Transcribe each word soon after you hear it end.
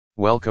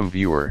Welcome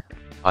viewer,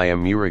 I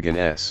am Murugan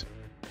S.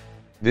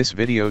 This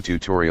video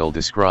tutorial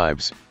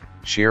describes,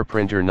 share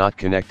printer not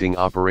connecting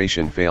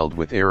operation failed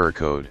with error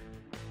code.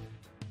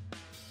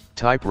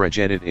 Type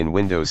regedit in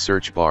Windows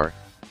search bar,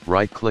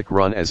 right-click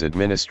Run as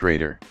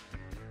administrator.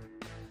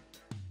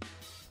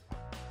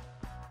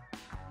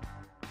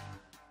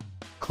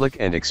 Click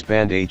and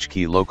expand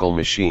HKey local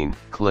machine,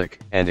 click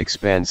and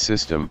expand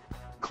system,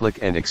 click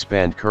and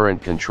expand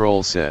current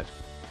control set.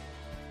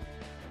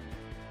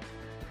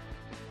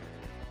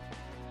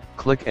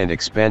 Click and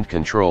expand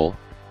control,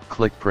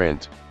 click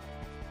print.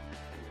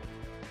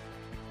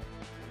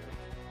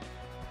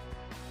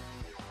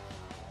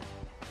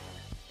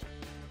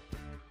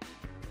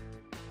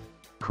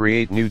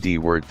 Create new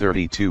DWord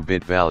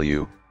 32-bit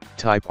value,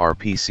 type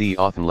RPC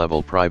auth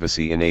level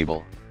privacy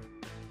enable.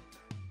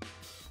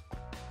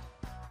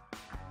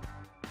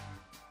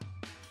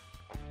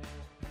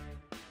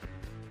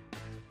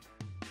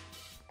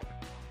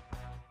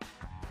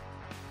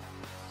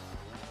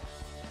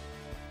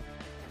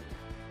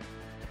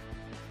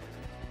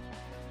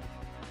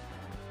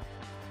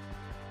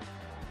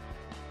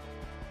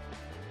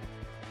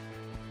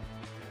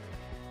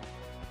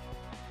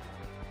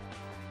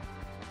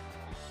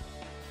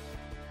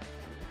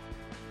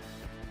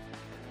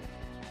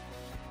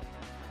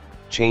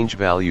 Change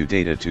value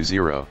data to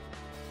 0.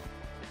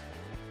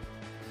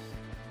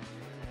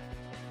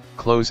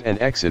 Close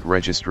and exit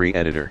Registry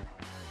editor.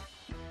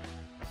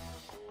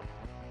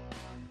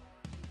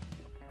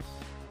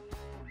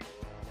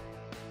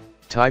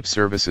 Type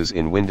services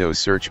in Windows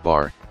search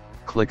bar,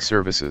 click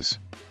services.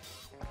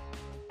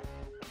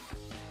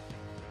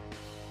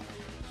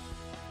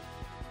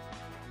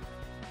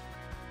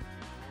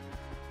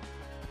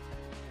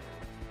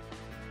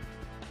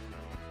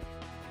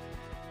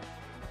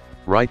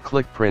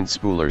 Right-click Print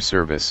Spooler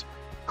Service,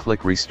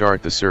 click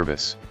Restart the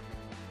service.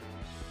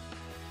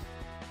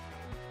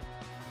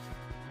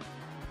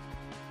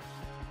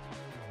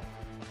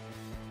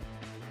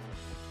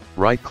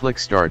 Right-click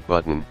Start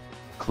button,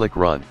 click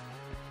Run.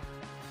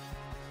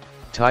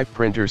 Type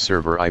printer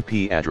server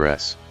IP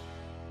address.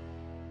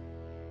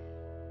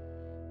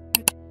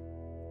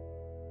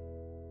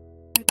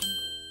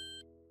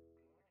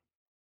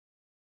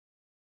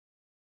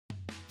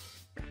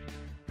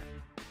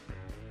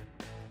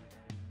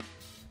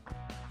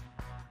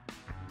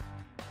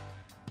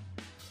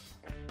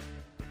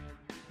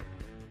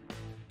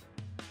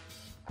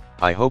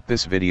 I hope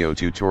this video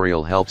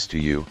tutorial helps to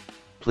you.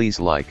 Please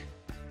like,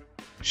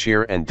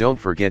 share and don't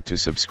forget to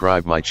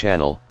subscribe my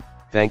channel.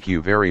 Thank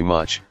you very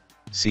much.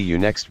 See you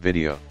next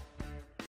video.